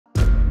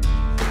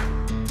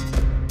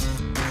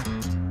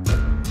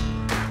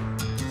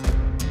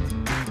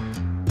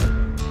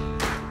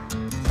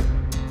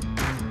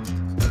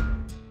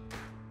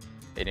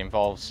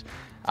involves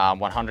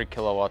 100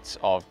 kilowatts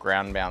of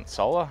ground mount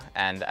solar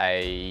and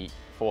a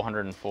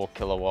 404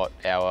 kilowatt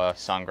hour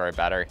sun-grow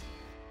battery.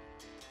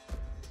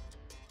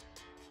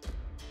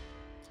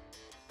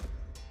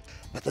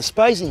 But the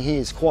spacing here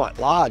is quite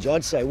large.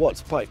 I'd say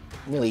what's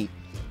nearly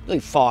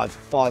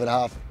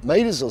 5.5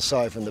 metres or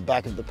so from the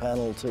back of the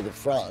panel to the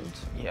front.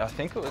 Yeah, I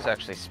think it was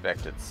actually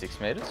spec'd at 6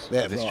 metres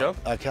Yeah, for this right. job.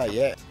 Okay,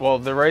 yeah. Well,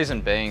 the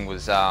reason being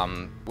was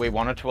we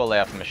wanted to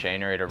allow for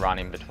machinery to run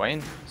in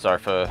between. So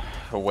for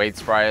weed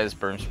sprayers,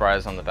 broom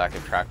sprayers on the back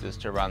of tractors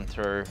to run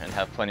through and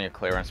have plenty of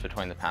clearance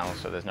between the panels,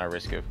 so there's no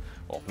risk of,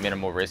 or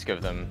minimal risk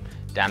of them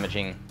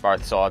damaging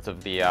both sides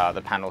of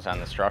the panels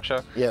and the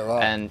structure. Yeah,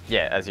 right. And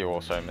yeah, as you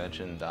also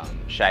mentioned,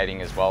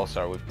 shading as well.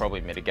 So we've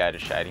probably mitigated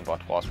shading by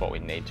twice what we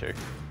need to.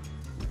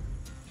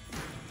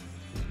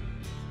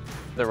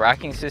 The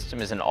racking system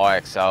is an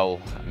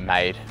IXL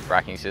made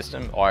racking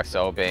system,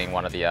 IXL being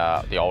one of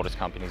the oldest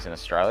companies in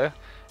Australia.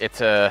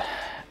 It's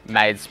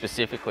made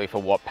specifically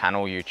for what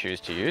panel you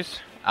choose to use.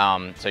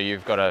 So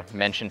you've got to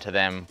mention to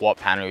them what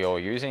panel you're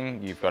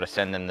using, you've got to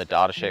send them the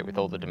data sheet with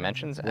all the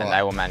dimensions, and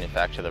they will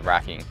manufacture the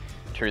racking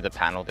to the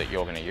panel that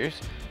you're going to use.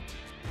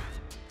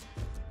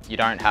 You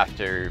don't have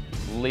to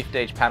lift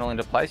each panel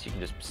into place, you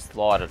can just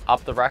slide it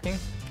up the racking,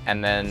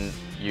 and then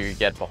you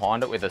get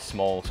behind it with a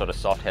small sort of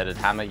soft-headed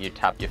hammer. You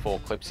tap your 4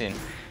 clips in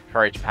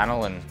for each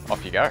panel and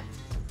off you go.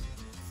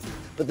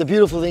 But the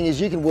beautiful thing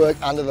is you can work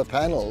under the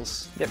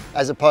panels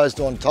as opposed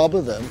to on top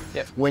of them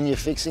when you're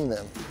fixing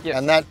them.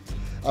 And that,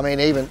 I mean,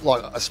 even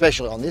like,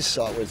 especially on this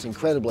site where it's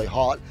incredibly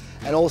hot,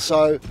 and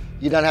also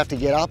you don't have to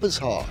get up as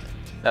high.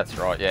 That's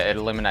right, yeah, it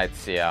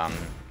eliminates the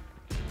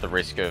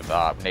risk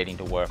of needing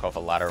to work off a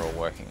ladder or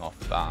working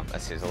off a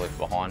scissor lift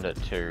behind it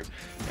to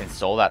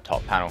install that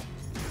top panel,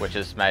 which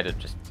has made it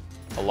just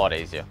a lot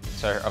easier.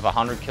 So of a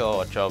 100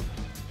 kilowatt job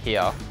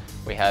here,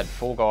 we had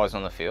 4 guys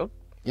on the field.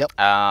 Yep.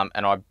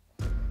 And I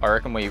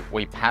reckon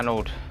we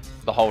panelled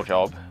the whole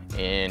job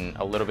in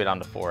a little bit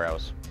under 4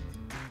 hours.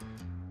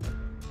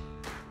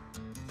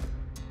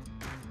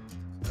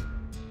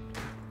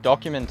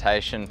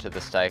 Documentation to the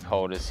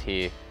stakeholders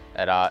here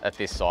at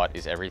this site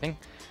is everything.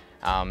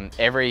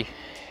 Every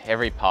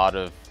part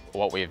of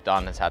what we've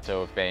done has had to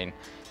have been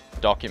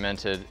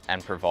documented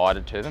and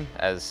provided to them.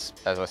 As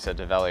I said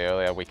to Valley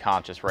earlier, we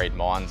can't just read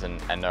minds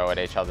and know what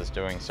each other's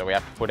doing, so we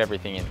have to put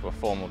everything into a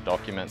formal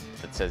document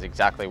that says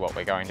exactly what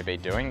we're going to be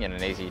doing in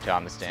an easy to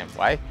understand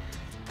way.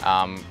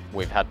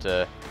 We've had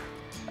to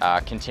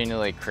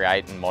continually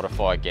create and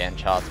modify Gantt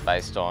charts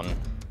based on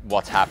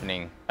what's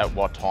happening at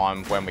what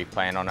time, when we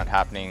plan on it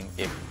happening.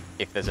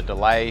 If there's a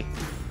delay,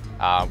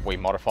 we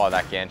modify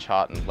that Gantt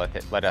chart and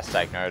let our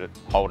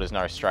stakeholders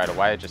know straight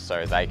away, just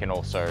so they can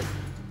also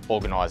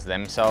organise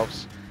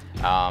themselves.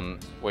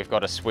 We've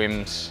got a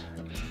swims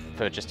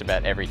for just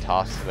about every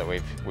task that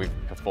we've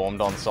performed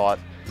on site,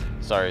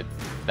 so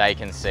they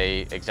can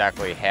see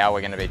exactly how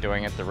we're going to be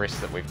doing it, the risks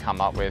that we've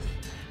come up with.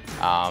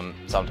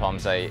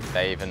 Sometimes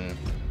they even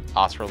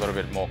ask for a little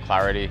bit more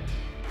clarity.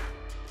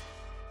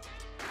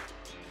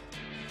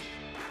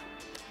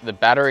 The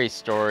battery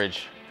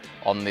storage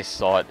on this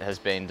site has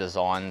been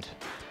designed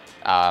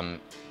to,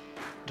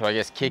 I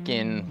guess, kick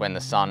in when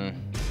the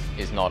sun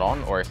is not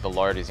on, or if the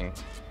load is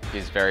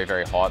very,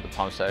 very high at the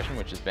pump station,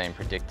 which is being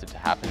predicted to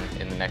happen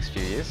in the next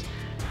few years.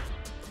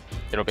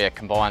 It'll be a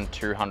combined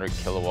 200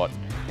 kilowatt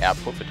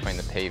output between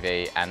the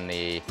PV and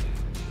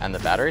the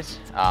batteries.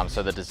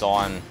 So the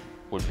design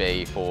would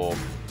be for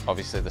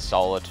obviously the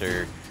solar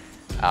to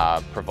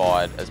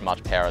provide as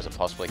much power as it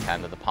possibly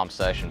can to the pump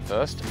station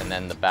first, and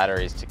then the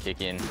batteries to kick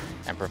in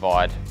and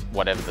provide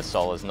whatever the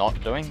solar's not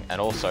doing,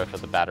 and also for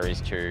the batteries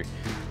to,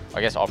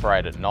 I guess,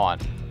 operate at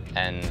night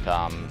and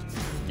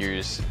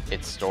use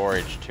its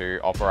storage to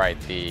operate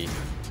the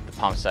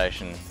pump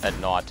station at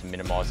night to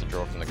minimise the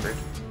draw from the grid.